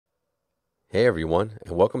Hey everyone,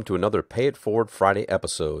 and welcome to another Pay It Forward Friday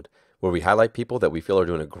episode where we highlight people that we feel are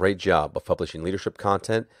doing a great job of publishing leadership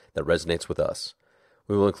content that resonates with us.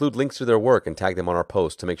 We will include links to their work and tag them on our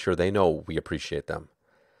posts to make sure they know we appreciate them.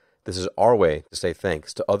 This is our way to say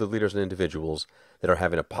thanks to other leaders and individuals that are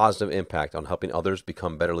having a positive impact on helping others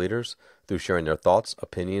become better leaders through sharing their thoughts,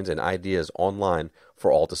 opinions, and ideas online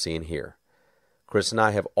for all to see and hear. Chris and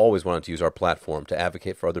I have always wanted to use our platform to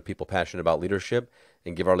advocate for other people passionate about leadership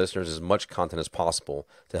and give our listeners as much content as possible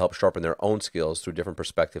to help sharpen their own skills through different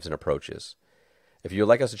perspectives and approaches. If you would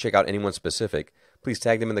like us to check out anyone specific, please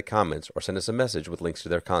tag them in the comments or send us a message with links to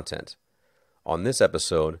their content. On this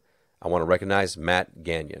episode, I want to recognize Matt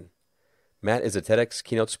Gagnon. Matt is a TEDx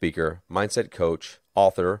keynote speaker, mindset coach,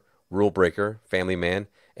 author, rule breaker, family man,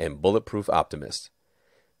 and bulletproof optimist.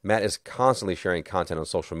 Matt is constantly sharing content on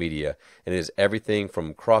social media, and it is everything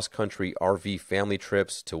from cross-country RV family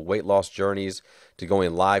trips to weight loss journeys to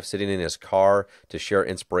going live sitting in his car to share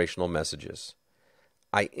inspirational messages.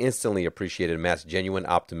 I instantly appreciated Matt's genuine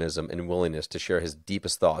optimism and willingness to share his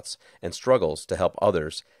deepest thoughts and struggles to help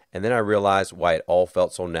others, and then I realized why it all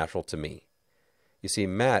felt so natural to me. You see,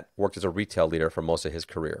 Matt worked as a retail leader for most of his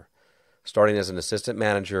career, starting as an assistant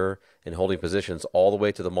manager and holding positions all the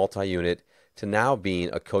way to the multi-unit to now being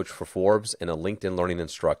a coach for Forbes and a LinkedIn learning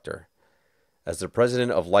instructor. As the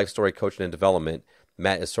president of Life Story Coaching and Development,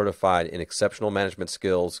 Matt is certified in exceptional management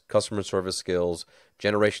skills, customer service skills,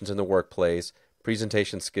 generations in the workplace,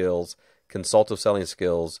 presentation skills, consultative selling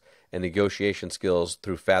skills, and negotiation skills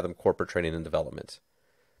through Fathom Corporate Training and Development.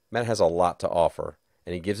 Matt has a lot to offer,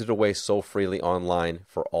 and he gives it away so freely online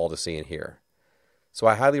for all to see and hear. So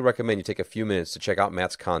I highly recommend you take a few minutes to check out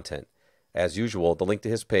Matt's content. As usual, the link to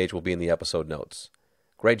his page will be in the episode notes.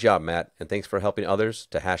 Great job, Matt, and thanks for helping others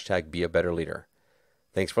to #BeABetterLeader.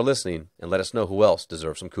 Thanks for listening, and let us know who else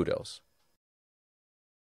deserves some kudos.